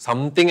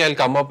something I'll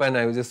come up and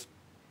I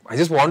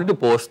just wanted to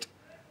post.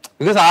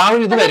 Because ആ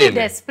ഒരു ഇത്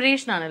വരെയല്ലേ.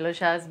 Desperation ആണല്ലോ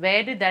Shaz.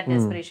 Where did that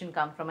desperation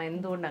come from?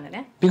 എന്തുകൊണ്ട് അങ്ങനെ?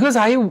 Because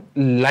I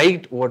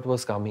liked what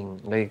was coming.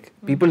 Like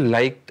people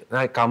liked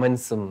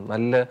കമന്റ്സും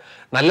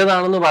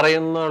നല്ലതാണെന്ന്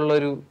പറയുന്നുള്ള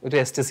ഒരു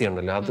എസ്റ്റസി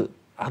ഉണ്ടല്ലോ,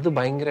 അത്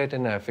ഭയങ്കരമായിട്ട്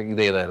എന്നെ അഫക്ട്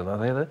ചെയ്തായിരുന്നു.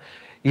 അതായത്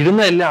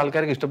ഇടുന്ന എല്ലാ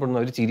ആൾക്കാർക്ക് ഇഷ്ടപ്പെടുന്നു,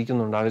 അവർ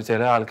ചിരിക്കുന്നുണ്ട്. അവർ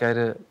ചില ആൾക്കാർ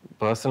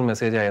പേഴ്സണൽ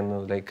മെസ്സേജ് ആയിരുന്നു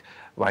ലൈക്ക്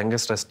ഭയങ്കര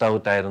സ്ട്രെസ്ഡ്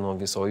ഔട്ട് ആയിരുന്നു,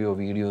 V so your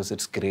videos,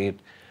 it's great,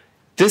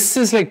 this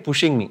is like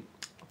pushing me.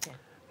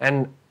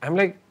 And I M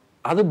like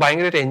അത്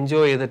ഭയങ്കരമായിട്ട്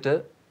എൻജോയ് ചെയ്തിട്ട്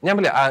ഞാൻ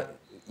പറയാ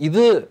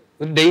ഇത്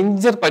ഒരു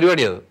ഡേഞ്ചർ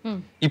പരിപാടിയത്.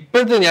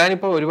 ഇപ്പോഴത്തെ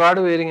ഞാനിപ്പോ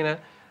ഒരുപാട് പേരിങ്ങനെ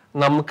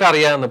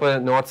നമുക്കറിയാവുന്ന ഇപ്പൊ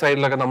നോർത്ത്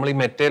സൈഡിലൊക്കെ നമ്മൾ ഈ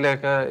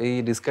മെറ്റയിലൊക്കെ ഈ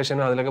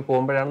ഡിസ്കഷനും അതിലൊക്കെ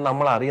പോകുമ്പോഴാണ്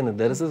നമ്മൾ അറിയുന്നത്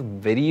there is A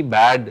very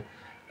bad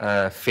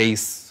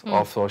face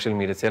of social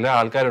media. ചില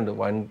ആൾക്കാരുണ്ട്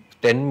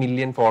 10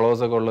 million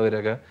ഫോളോവേഴ്സ് ഒക്കെ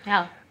ഉള്ളവരൊക്കെ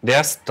they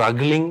are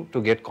struggling to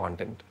get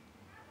content.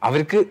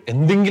 അവർക്ക്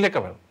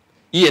എന്തെങ്കിലുമൊക്കെ വേണം.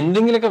 ഈ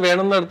എന്തെങ്കിലുമൊക്കെ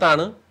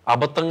വേണമെന്നിടത്താണ്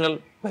അബദ്ധങ്ങൾ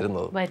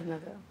വരുന്നത്.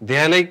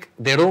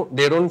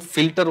 They don't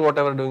filter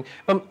whatever doing.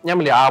 ഇപ്പം ഞാൻ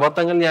പറയില്ല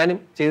അബദ്ധങ്ങൾ ഞാനും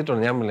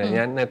ചെയ്തിട്ടുണ്ട്.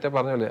 ഞാൻ നേരത്തെ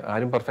പറഞ്ഞ പോലെ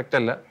ആരും പെർഫെക്റ്റ്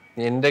അല്ല.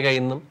 എന്റെ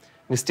കയ്യിൽ നിന്നും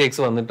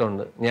മിസ്റ്റേക്സ്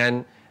വന്നിട്ടുണ്ട്. ഞാൻ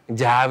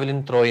ജാവലിൻ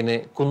ത്രോയിനെ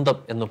കുന്തം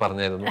എന്ന്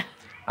പറഞ്ഞായിരുന്നു,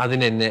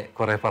 അതിനെന്നെ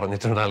കുറെ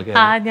പറഞ്ഞിട്ടുണ്ട് ആൾക്കാർ.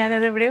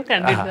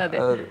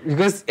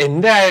 ബിക്കോസ്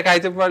എന്റെ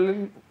കാഴ്ചപ്പാടിൽ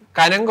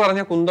കനം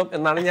കുറഞ്ഞ കുന്തം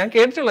എന്നാണ് ഞാൻ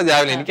കേട്ടിട്ടുള്ളത്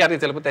ജാവലിൻ.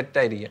 എനിക്കറിയാം ചിലപ്പോൾ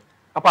തെറ്റായിരിക്കാം.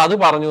 അപ്പൊ അത്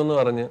പറഞ്ഞു എന്ന്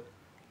പറഞ്ഞ്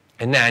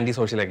എന്നെ ആന്റി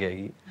സോഷ്യലൊക്കെ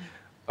ആക്കി.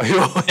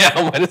 അയ്യോ, ഞാൻ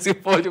മനസ്സിൽ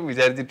പോലും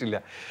വിചാരിച്ചിട്ടില്ല.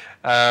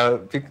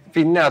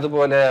 പിന്നെ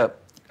അതുപോലെ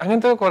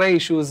അങ്ങനത്തെ കുറെ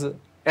ഇഷ്യൂസ്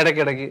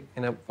ഇടയ്ക്കിടയ്ക്ക്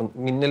ഇങ്ങനെ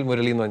മിന്നൽ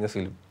മുരളി എന്ന് പറഞ്ഞ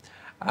ഫിലിം,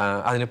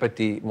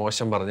 അതിനെപ്പറ്റി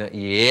മോശം പറഞ്ഞ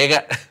ഏക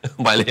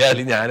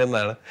മലയാളി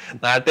ഞാനെന്നാണ്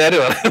നാട്ടുകാർ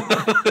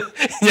പറയുന്നത്.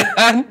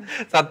 ഞാൻ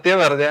സത്യം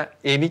പറഞ്ഞ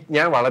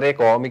ഞാൻ വളരെ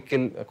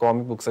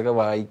കോമിക് ബുക്സ് ഒക്കെ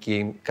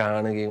വായിക്കുകയും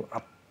കാണുകയും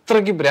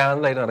അത്രയ്ക്ക്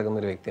ബ്രാൻഡായിട്ട് നടക്കുന്ന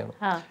ഒരു വ്യക്തിയാണ്.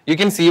 You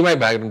can see my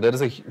background, there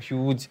is A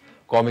huge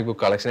comic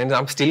book collection. I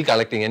am still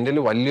collecting. എൻ്റെ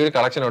വലിയൊരു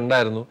കളക്ഷൻ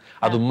ഉണ്ടായിരുന്നു,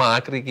 അത് ഉമ്മ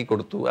ആക്രിക്ക്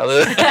കൊടുത്തു. അത്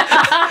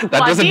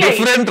that was a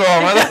different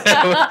trauma.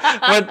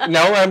 But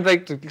now I'm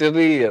like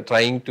literally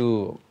trying to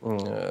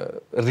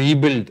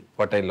rebuild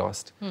what I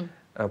lost.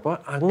 അപ്പൊ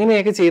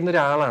അങ്ങനെയൊക്കെ ചെയ്യുന്ന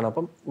ഒരാളാണ്.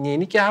 അപ്പം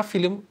എനിക്ക് ആ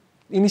film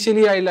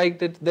initially I like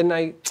it, then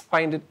I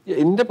find it,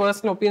 എന്റെ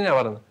പേഴ്സണൽ ഒപ്പീനിയനാണ്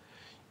പറയുന്നത്.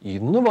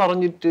 ഇന്ന്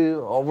പറഞ്ഞിട്ട്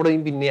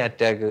അവിടെയും പിന്നെ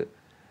attack.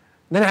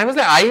 Then I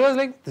was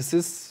like this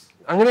is,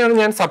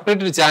 അങ്ങനെയാണ് ഞാൻ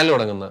സെപ്പറേറ്റ് ഒരു ചാനൽ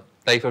തുടങ്ങുന്നത്,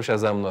 ലൈഫ് ഓഫ്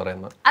ഷസാം എന്ന്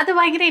പറയുന്നത്. അത്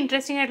ഭയങ്കര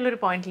ഇൻട്രസ്റ്റിംഗ് ആയിട്ടുള്ള ഒരു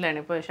പോയിന്റിലാണ്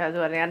ഇപ്പോൾ ഷാസ്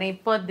പറയുന്നത്. കാരണം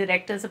ഇപ്പോൾ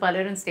ഡയറക്ടേഴ്സ്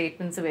പലരും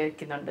സ്റ്റേറ്റ്മെന്റ്സ്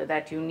വെക്കുന്നുണ്ട്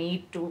that you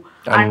need to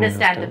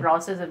understand the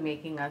process of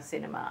making A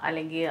cinema,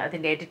 അല്ലെങ്കിൽ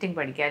അതിന്റെ എഡിറ്റിംഗ്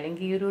പഠിക്കുക,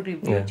 അല്ലെങ്കിൽ ഈ ഒരു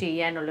റിവ്യൂ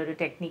ചെയ്യാനുള്ള ഒരു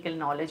ടെക്നിക്കൽ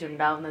നോളജ്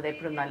ഉണ്ടാവുന്നത്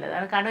എപ്പോഴും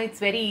നല്ലതാണ്. കാരണം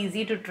it's very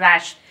easy to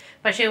trash.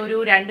 പക്ഷെ ഒരു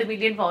 2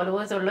 മില്യൺ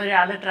ഫോളോവേഴ്സ് ഉള്ള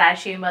ഒരാൾ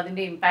ട്രാഷ് ചെയ്യുമ്പോൾ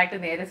അതിന്റെ ഇമ്പാക്ട്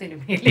നേരെ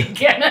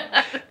സിനിമയിലേക്കാണ്.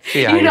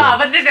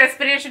 അവരുടെ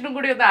ഡെസ്പിറേഷനും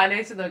കൂടി ഒന്ന്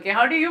ആലോചിച്ച് നോക്കിയാൽ.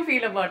 How do you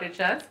feel about it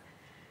Shaz?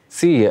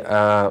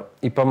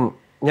 ഇപ്പം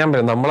ഞാൻ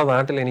പറയാം, നമ്മളെ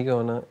നാട്ടിൽ എനിക്ക്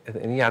തോന്നുന്നു,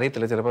 എനിക്ക്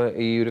അറിയത്തില്ല, ചിലപ്പോൾ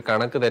ഈ ഒരു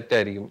കണക്ക്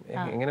തെറ്റായിരിക്കും,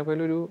 എങ്ങനെ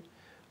പോലും ഒരു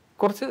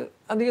കുറച്ച്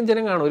അധികം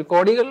ജനം കാണും, ഒരു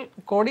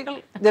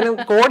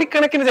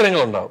കോടിക്കണക്കിന്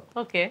ജനങ്ങളുണ്ടാവും.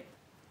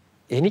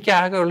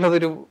 എനിക്കാകെ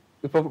ഉള്ളതൊരു,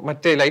 ഇപ്പം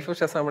മറ്റേ ലൈഫ് ഓഫ്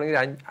ഷസാം ആണെങ്കിൽ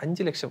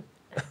 5 ലക്ഷം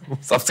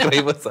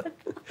സബ്സ്ക്രൈബേഴ്സ്.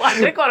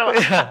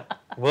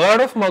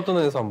 വേർഡ് ഓഫ് മൗത്ത്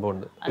എന്നൊരു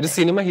സംഭവമുണ്ട്. ഒരു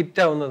സിനിമ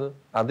ഹിറ്റ് ആവുന്നത്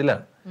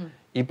അതിലാണ്.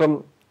 ഇപ്പം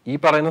ഈ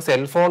പറയുന്ന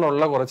സെൽഫോൺ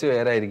ഉള്ള കുറച്ച്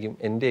പേരായിരിക്കും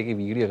എന്റെയൊക്കെ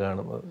വീഡിയോ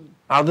കാണുന്നത്.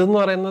 അതെന്ന്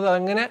പറയുന്നത്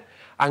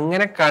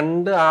അങ്ങനെ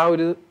കണ്ട് ആ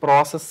ഒരു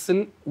പ്രോസസ്സിൽ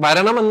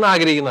വരണമെന്ന്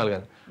ആഗ്രഹിക്കുന്ന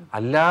ആൾക്കാർ.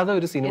 അല്ലാതെ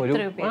ഒരു സിനിമ ഒരു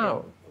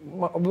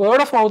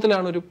വേർഡ് ഓഫ്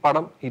മൗത്തിലാണ് ഒരു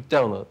പടം ഹിറ്റ്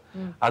ആവുന്നത്.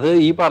 അത്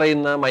ഈ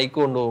പറയുന്ന മൈക്ക്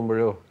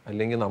കൊണ്ടുപോകുമ്പോഴോ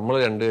അല്ലെങ്കിൽ നമ്മൾ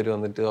രണ്ടുപേരും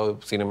വന്നിട്ട്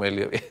സിനിമയിൽ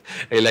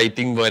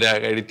ലൈറ്റിംഗ് പോരാ,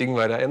 എഡിറ്റിംഗ്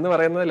പോരാ എന്ന്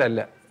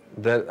പറയുന്നതിലല്ല.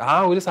 ആ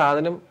ഒരു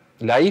സാധനം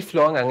ലൈഫ്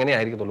ലോങ് അങ്ങനെ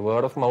ആയിരിക്കത്തുള്ളൂ.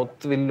 Word of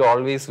mouth will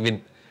always win.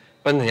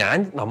 ഇപ്പം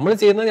നമ്മൾ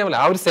ചെയ്യുന്നത്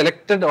ആ ഒരു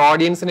സെലക്ടഡ്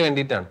ഓഡിയൻസിന്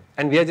വേണ്ടിയിട്ടാണ്.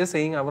 And we are just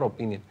saying our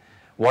opinion,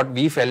 what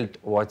we felt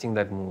watching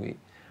that movie.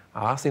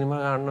 ആ സിനിമ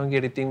കാണണമെങ്കിൽ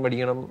എഡിറ്റിംഗ്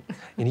പഠിക്കണം.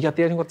 എനിക്ക്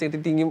അത്യാവശ്യം കുറച്ച്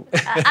എഡിറ്റിംഗും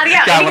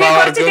ക്യാമറ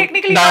വർക്കും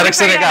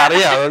ഡയറക്ഷനൊക്കെ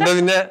അറിയാം. അതുകൊണ്ട്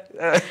പിന്നെ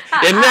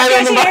എന്നെ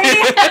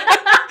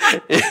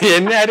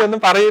ആരും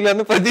ഒന്നും പറയില്ല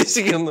എന്ന്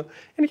പ്രതീക്ഷിക്കുന്നു.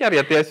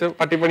 എനിക്കറിയാം, അത്യാവശ്യം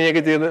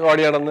പട്ടിപ്പണിയൊക്കെ ചെയ്ത്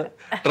ഓടി നടന്ന്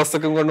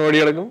ഡ്രസ്സൊക്കെ കൊണ്ട് ഓടി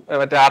നടക്കും,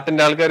 മറ്റേ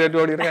ആർട്ടിന്റെ ആൾക്കാരായിട്ട്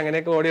ഓടി നടക്കും,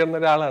 അങ്ങനെയൊക്കെ ഓടി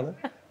നടന്ന ഒരാളാണ്.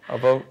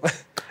 അപ്പം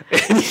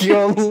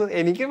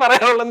എനിക്ക്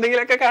പറയാനുള്ള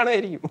എന്തെങ്കിലുമൊക്കെ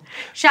കാണുമായിരിക്കും.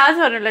 ഷാസ്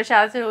പറഞ്ഞല്ലോ,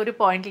 ഷാസ് ഒരു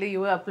പോയിന്റിൽ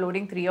U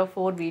uploading 3 or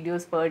 4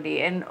 videos per day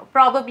and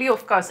probably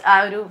of course ആ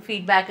ഒരു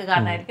feedback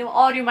കാരണമായിരിക്കും,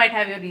 or you might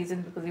have your reason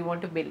because you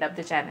want to build up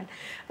the channel.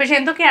 പക്ഷെ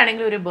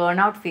എന്തൊക്കെയാണെങ്കിലും ഒരു ബേൺ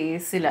ഔട്ട്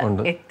ഫേസിൽ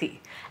എത്തി.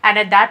 And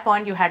at that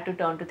point you had to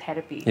turn to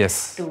therapy. Yes.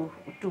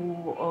 to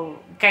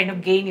kind of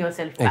gain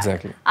yourself back.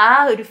 Exactly. ആ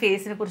ഒരു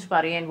ഫേസിനെ കുറിച്ച്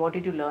പറയാൻ what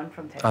did you learn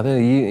from therapy? അത്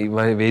ഈ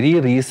വെരി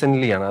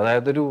റീസെന്റ് ആണ്.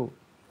 അതായത് ഒരു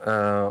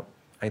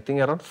I think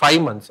around 5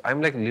 months I'm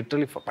like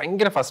literally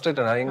ഭയങ്കര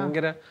ഫ്രസ്ട്രേറ്റഡ് ആണ്,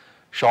 ഭയങ്കര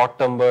ഷോർട്ട്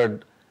ടെമ്പേർഡ്,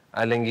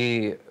 അല്ലെങ്കിൽ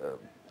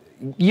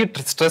ഈ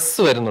സ്ട്രെസ്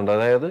വരുന്നുണ്ട്.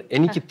 അതായത്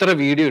എനിക്ക് ഇത്ര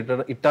വീഡിയോ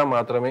ഇട്ടാൽ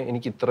മാത്രമേ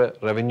എനിക്ക് ഇത്ര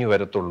റവന്യൂ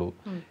വരത്തുള്ളൂ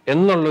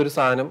എന്നുള്ള ഒരു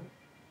സാധനം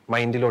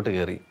മൈൻഡിലോട്ട്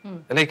കയറി.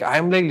 Like I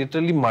M like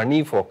literally money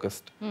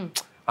focused.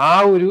 ആ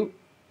ഒരു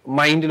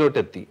മൈൻഡിലോട്ട്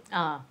എത്തി.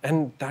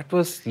 And that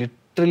was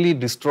literally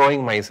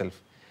destroying myself.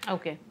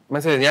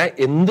 മനസ്സിലായി, ഞാൻ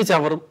എന്ത്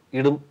ചവറും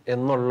ഇടും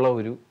എന്നുള്ള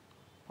ഒരു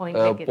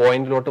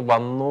പോയിന്റിലോട്ട്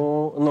വന്നു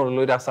എന്നുള്ള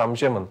ഒരു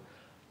സംശയം വന്നു.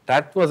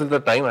 That was the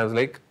time I was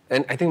like,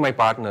 I think my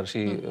partner,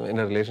 she in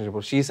a relationship,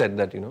 she said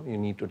that you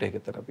need to take a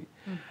therapy.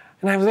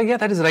 And I was like, yeah,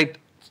 that is right.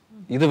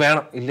 ഇത്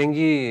വേണം,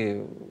 ഇല്ലെങ്കിൽ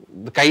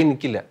ഇത് കൈ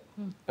നിൽക്കില്ല.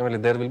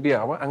 There will be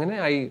അങ്ങനെ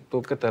I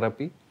took a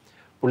therapy.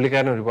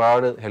 പുള്ളിക്കാരൻ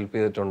ഒരുപാട് help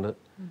ചെയ്തിട്ടുണ്ട്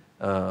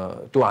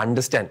to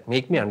understand,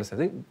 make me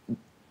understand.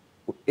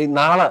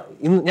 നാളെ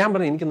ഞാൻ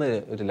പറഞ്ഞു എനിക്കിന്ന്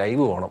ഒരു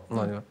ലൈവ് പോകണം എന്ന്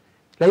പറഞ്ഞു.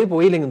 ലൈവ്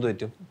പോയില്ലെങ്കിൽ എന്ത്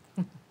പറ്റും?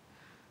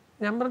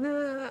 ഞാൻ പറഞ്ഞ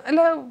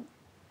അല്ല,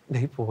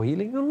 ലൈവ്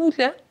പോയില്ലെങ്കിൽ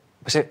ഒന്നുമില്ല,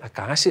 പക്ഷെ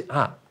കാശ്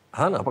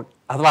അതാണ്.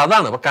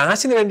 അപ്പൊ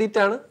കാശിന്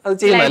വേണ്ടിയിട്ടാണ് അത്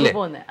ചെയ്യുന്നത്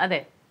അല്ലേ?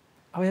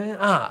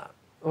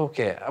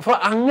 ഓക്കെ. അപ്പൊ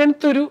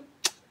അങ്ങനത്തെ ഒരു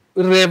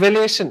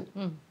റെവലേഷൻ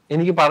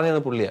എനിക്ക് പറഞ്ഞത്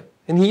പുള്ളിയാ.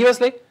 He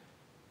was like,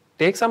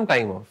 take some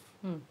time of,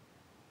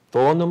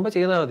 തോന്നുമ്പോ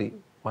ചെയ്താൽ മതി.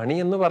 മണി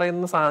എന്ന്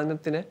പറയുന്ന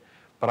സാധനത്തിനെ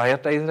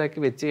പ്രയോറിറ്റൈസ്ഡാക്കി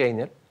വെച്ച്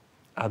കഴിഞ്ഞാൽ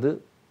അത്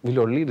വിൽ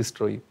ഓൺലി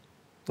ഡിസ്ട്രോയ് യു.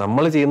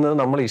 നമ്മൾ ചെയ്യുന്നത്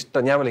നമ്മൾ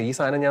ഇഷ്ടം. ഞാൻ പറയാം, ഈ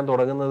സാധനം ഞാൻ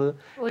തുടങ്ങുന്നത്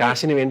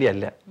കാശിന്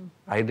വേണ്ടിയല്ല.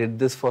 I did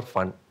this for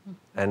fun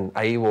and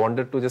I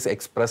wanted to just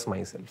express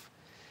myself.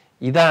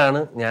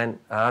 ഇതാണ് ഞാൻ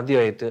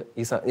ആദ്യമായിട്ട്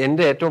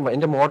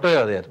എൻ്റെ മോട്ടോയോ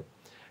അതായിരുന്നു.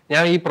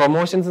 ഞാൻ ഈ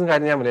പ്രൊമോഷൻസും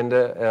കാര്യം ഞാൻ പറയാം,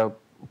 എൻ്റെ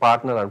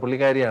പാർട്ട്ണറാണ്,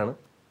 പുള്ളിക്കാരിയാണ്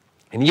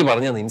എനിക്ക്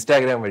പറഞ്ഞു തന്നെ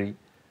ഇൻസ്റ്റാഗ്രാം വഴി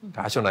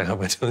കാശുണ്ടാക്കാൻ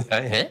പറ്റും.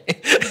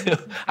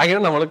 അങ്ങനെ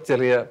നമ്മൾ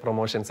ചെറിയ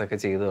പ്രൊമോഷൻസ് ഒക്കെ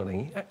ചെയ്തു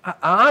തുടങ്ങി.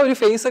 ആ ഒരു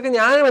ഫേസ് ഒക്കെ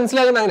ഞാൻ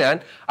മനസ്സിലാക്കുന്ന അങ്ങനെ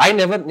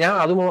ഞാൻ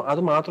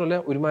അത് മാത്രമല്ല,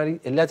 ഒരുമാതിരി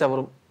എല്ലാ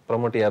ചവറും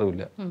പ്രൊമോട്ട്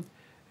ചെയ്യാറുമില്ല.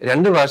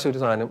 2 പ്രാവശ്യം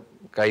ഒരു സാധനം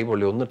കൈ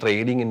പൊള്ളി. ഒന്ന്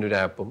ട്രേഡിങ്ങിൻ്റെ ഒരു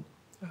ആപ്പും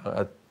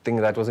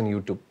thing that was in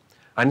YouTube.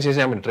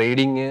 അതിനുശേഷം ഞാൻ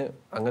ട്രേഡിങ്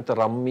അങ്ങനത്തെ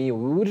റമ്മി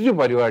ഒരു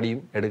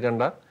പരിപാടിയും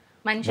എടുക്കണ്ട,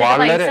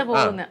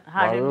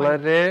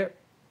 വളരെ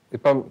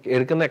ഇപ്പം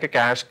എടുക്കുന്നതൊക്കെ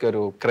ക്യാഷ്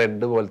ഒരു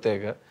ക്രെഡ്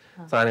പോലത്തെയൊക്കെ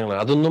സാധനങ്ങൾ,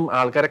 അതൊന്നും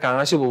ആൾക്കാരെ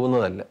കാശ്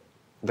പോകുന്നതല്ല.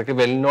 ഇതൊക്കെ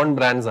വെൽ നോൺ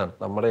ബ്രാൻഡ്സ് ആണ്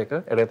നമ്മുടെയൊക്കെ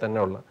ഇടയിൽ തന്നെ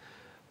ഉള്ള.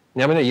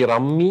 ഞാൻ പിന്നെ ഈ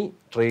റമ്മി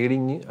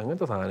ട്രേഡിങ്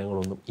അങ്ങനത്തെ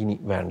സാധനങ്ങളൊന്നും ഇനി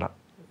വേണ്ട.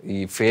 ഈ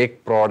ഫേക്ക്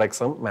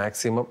പ്രോഡക്ട്സും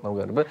മാക്സിമം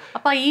നമുക്ക്.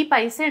 അപ്പൊ ഈ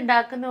പൈസ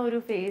ഉണ്ടാക്കുന്ന ഒരു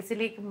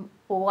ഫേസിലേക്ക്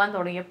പോകാൻ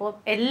തുടങ്ങിയപ്പോ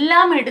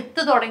എല്ലാം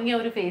എടുത്തു തുടങ്ങിയ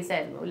ഒരു ഫേസ്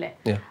ആയിരുന്നു അല്ലെ?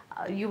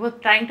 U were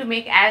trying to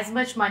make as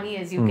much money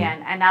as you can.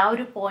 And ആ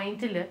ഒരു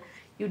പോയിന്റില്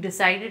you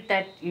decided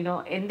that, you know,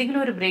 എന്തെങ്കിലും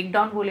ഒരു ബ്രേക്ക്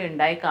ഡൗൺ പോലെ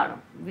ഉണ്ടായി കാണും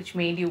which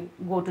made you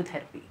go to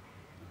therapy.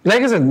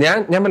 Like I said,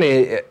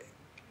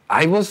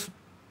 I was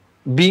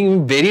being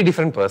very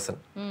different person.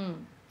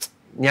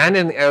 ഞാൻ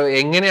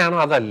എങ്ങനെയാണോ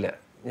അതല്ല,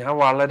 ഞാൻ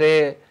വളരെ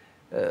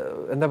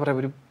എന്താ പറയാ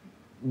ഒരു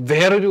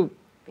വേറൊരു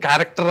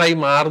ക്യാരക്ടറായി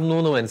മാറുന്നു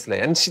എന്ന്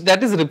മനസ്സിലായി. And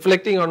that is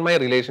reflecting on my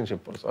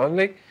relationship also. I'm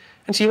like,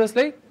 and she was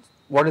like,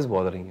 what is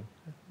bothering you?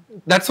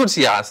 That's what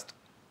she asked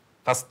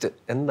first.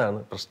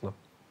 എന്താണ് പ്രശ്നം,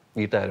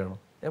 വീട്ടുകാരാണോ?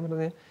 ഞാൻ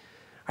പറഞ്ഞു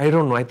I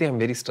don't know, I think I'm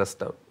very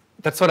stressed out.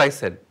 That's what I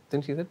said. Then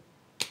she said,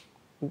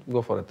 go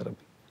for a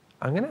therapy.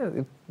 അങ്ങനെ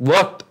it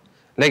worked.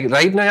 Like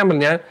right now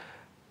ഞാൻ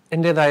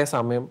എൻ്റെതായ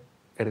സമയം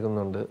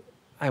എടുക്കുന്നുണ്ട്.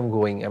 I am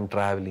going, I am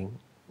traveling.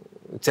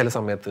 ചില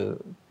സമയത്ത്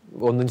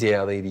ഒന്നും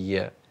ചെയ്യാതെ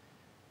ഇരിക്കുക.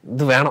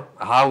 ഇത് വേണം.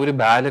 ആ ഒരു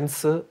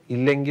ബാലൻസ്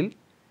ഇല്ലെങ്കിൽ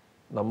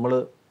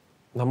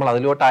നമ്മൾ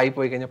അതിലോട്ടായി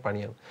പോയി കഴിഞ്ഞാൽ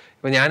പണിയാണ്.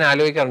 ഇപ്പം ഞാൻ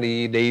ആലോചിക്കാറുണ്ട് ഈ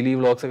ഡെയിലി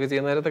വ്ളോഗ്സ് ഒക്കെ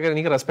ചെയ്യുന്ന നേരത്തൊക്കെ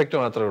എനിക്ക് റെസ്പെക്ട്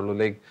മാത്രമേ ഉള്ളൂ.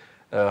 Like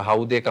how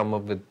they come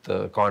up with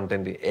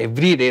content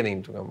every day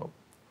need to come up.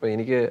 അപ്പോൾ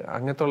എനിക്ക്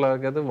അങ്ങനത്തെ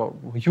ഉള്ളവർക്ക് അത്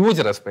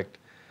ഹ്യൂജ് റെസ്പെക്ട്.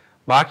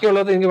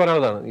 ബാക്കിയുള്ളത് എനിക്ക്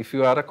പറയുന്നതാണ്, if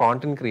you are A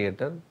content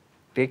creator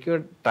take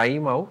your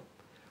time out,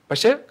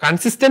 പക്ഷെ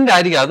കൺസിസ്റ്റന്റ്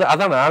ആയിരിക്കും.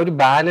 അതാണ് ആ ഒരു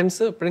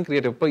ബാലൻസ് എപ്പോഴും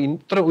ക്രിയേറ്റ്. ഇപ്പോൾ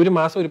ഇത്ര ഒരു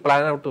മാസം ഒരു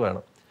പ്ലാൻ ഔട്ട്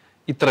വേണം,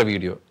 ഇത്ര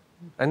video,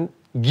 and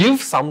give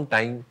some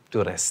time to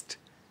rest.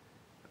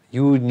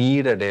 You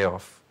need A day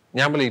of.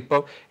 ഞാൻ പറയും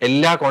ഇപ്പം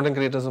എല്ലാ കോണ്ടന്റ്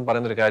ക്രിയേറ്റേഴ്സും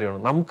പറയുന്നൊരു കാര്യമാണ്,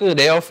 നമുക്ക്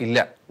ഡേ ഓഫ് ഇല്ല,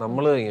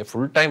 നമ്മൾ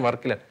ഫുൾ ടൈം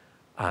വർക്കില്ല.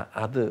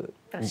 അത്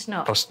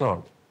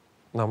പ്രശ്നമാണ്.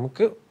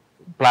 നമുക്ക്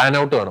പ്ലാൻ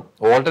ഔട്ട് വേണം.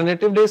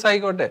 ഓൾട്ടർനേറ്റീവ് ഡേയ്സ്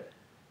ആയിക്കോട്ടെ,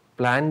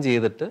 പ്ലാൻ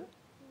ചെയ്തിട്ട്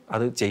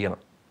അത് ചെയ്യണം.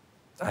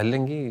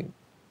 അല്ലെങ്കിൽ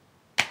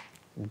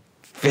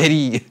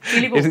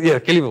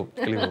കിളിപോവും.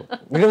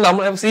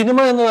 നമ്മൾ സിനിമ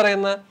എന്ന്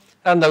പറയുന്ന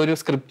എന്താ ഒരു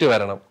സ്ക്രിപ്റ്റ്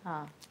വരണം,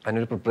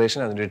 അതിനൊരു പ്രിപ്പറേഷൻ,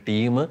 അതിനൊരു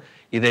ടീം,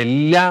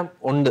 ഇതെല്ലാം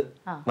ഉണ്ട്.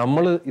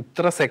 നമ്മൾ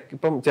ഇത്ര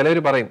ഇപ്പം ചിലവർ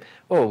പറയും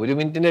ഒരു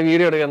മിനിറ്റിന്റെ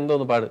വീഡിയോ എടുക്കാൻ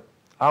എന്തോന്ന് പാട്.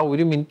 ആ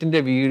ഒരു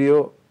മിനിറ്റിന്റെ വീഡിയോ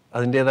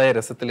അതിൻ്റെതായ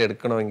രസത്തിൽ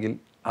എടുക്കണമെങ്കിൽ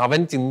അവൻ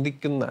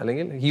ചിന്തിക്കുന്ന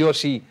അല്ലെങ്കിൽ ഹി ഓർ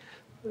ഷീ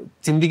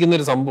ചിന്തിക്കുന്ന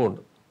ഒരു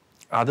സംഭവമുണ്ട്.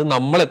 അത്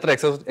നമ്മൾ എത്ര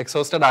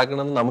എക്സോസ്റ്റഡ്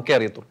ആക്കണമെന്ന് നമുക്കേ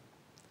അറിയത്തുള്ളൂ.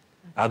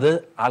 അത്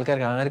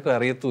ആൾക്കാർക്ക് ആർക്കും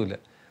അറിയത്തുമില്ല.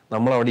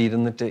 നമ്മൾ അവിടെ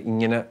ഇരുന്നിട്ട്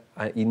ഇങ്ങനെ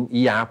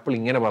ഈ ആപ്പിൾ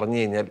ഇങ്ങനെ പറഞ്ഞു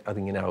കഴിഞ്ഞാൽ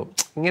അതിങ്ങനെ ആവും.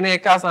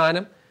 ഇങ്ങനെയൊക്കെ ആ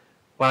സാധനം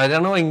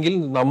വരണമെങ്കിൽ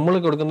നമ്മൾ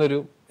കൊടുക്കുന്ന ഒരു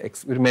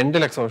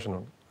മെന്റൽ എക്സോഷൻ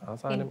ഉണ്ട്. ആ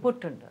സാധനം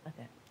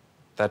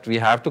that we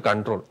have to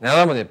control. ഞാൻ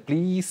പറഞ്ഞു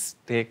please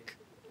take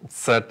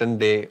certain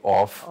day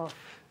off.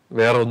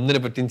 വേറെ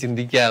ഒന്നിനെ പറ്റിയും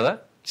ചിന്തിക്കാതെ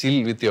chill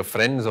with your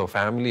friends or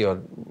family or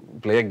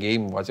play a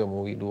game, watch a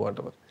movie, do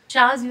whatever.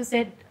 Shaz, you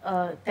said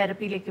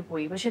തെറപ്പിയിലേക്ക്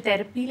പോയി. പക്ഷെ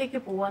തെറപ്പിയിലേക്ക്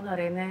പോവാന്ന്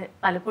പറയുന്നത്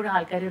പലപ്പോഴും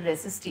ആൾക്കാർ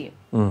റെസിസ്റ്റ് ചെയ്യും,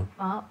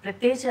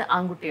 പ്രത്യേകിച്ച്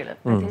ആൺകുട്ടികൾ,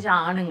 പ്രത്യേകിച്ച്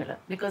ആണുങ്ങൾ.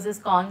 Because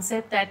this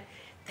concept that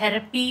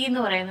therapy എന്ന്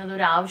പറയുന്നത്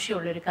ഒരു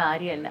ആവശ്യമുള്ള ഒരു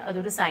കാര്യമല്ല,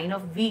 അതൊരു സൈൻ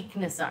ഓഫ്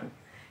വീക്ക്നെസ് ആണ്.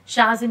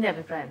 ഷാസിന്റെ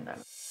അഭിപ്രായം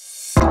എന്താണ്?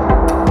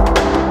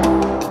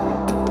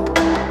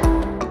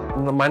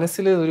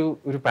 മനസ്സിൽ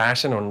ഒരു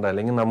പാഷൻ ഉണ്ട്,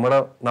 അല്ലെങ്കിൽ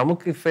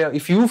നമുക്ക്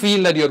if you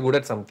feel that you are good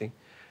at something,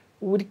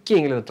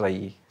 ഒരിക്കലെങ്കിലും ട്രൈ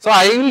ചെയ്യും. So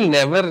I will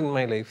never in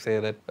my life say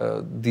that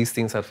these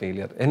things are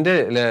failure. എൻ്റെ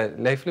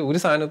ലൈഫിൽ ഒരു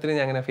സാധനത്തിന്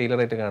ഞാൻ അങ്ങനെ ഫെയിലിയർ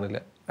ആയിട്ട് കാണില്ല.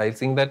 ഐ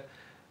തിങ്ക് ദാറ്റ്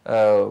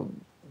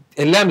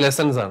എല്ലാം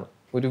ലെസൺസ് ആണ്.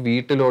 ഒരു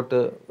വീട്ടിലോട്ട്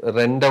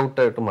റെന്റ് ഔട്ട്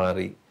ആയിട്ട്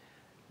മാറി,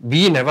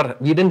 വി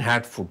ഡിഡ്ന്റ്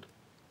ഹാഡ്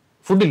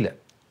ഫുഡ് ഇല്ല,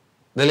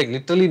 like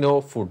literally no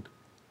food.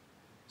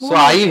 So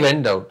I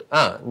went out.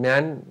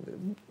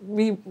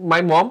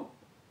 My mom,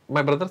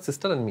 my brother,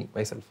 sister and me,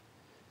 myself.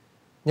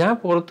 ഞാൻ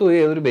പുറത്തു പോയി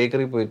ഏതൊരു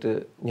ബേക്കറി പോയിട്ട്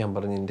ഞാൻ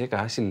പറഞ്ഞു എൻ്റെ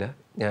കാശില്ല,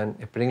 ഞാൻ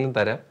എപ്പോഴെങ്കിലും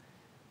തരാം,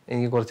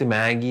 എനിക്ക് കുറച്ച്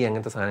മാഗി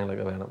അങ്ങനത്തെ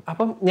സാധനങ്ങളൊക്കെ വേണം.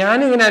 അപ്പം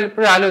ഞാനിങ്ങനെ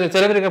എപ്പോഴും ആലോചിക്കും,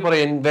 ചിലവരൊക്കെ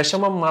പറയും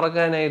വിഷമം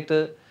മറക്കാനായിട്ട്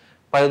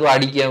പലതും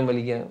അടിക്കാൻ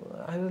വലിക്കാൻ.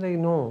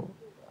 No,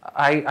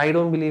 I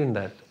don't believe in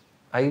that.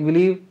 I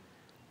believe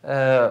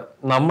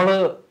നമ്മൾ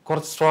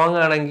കുറച്ച് സ്ട്രോങ്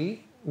ആണെങ്കിൽ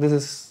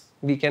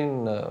we can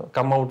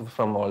come out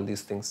from all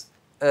these things.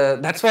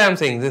 That's why I am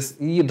saying this.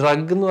 ഈ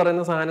ഡ്രഗ് എന്ന്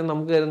പറയുന്ന സാധനം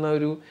നമുക്ക് തരുന്ന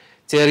ഒരു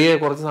ചെറിയ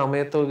കുറച്ച്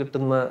സമയത്തോ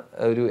കിട്ടുന്ന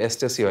ഒരു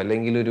എസ്റ്റസിയോ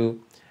അല്ലെങ്കിൽ ഒരു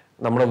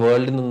നമ്മുടെ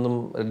വേൾഡിൽ നിന്നും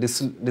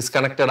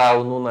ഡിസ്കണക്റ്റഡ്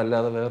ആവുന്നു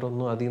എന്നല്ലാതെ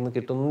വേറൊന്നും അതിൽ നിന്ന്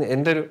കിട്ടുന്നു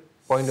എൻ്റെ ഒരു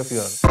പോയിന്റ് ഓഫ്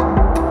വ്യൂ ആണ്.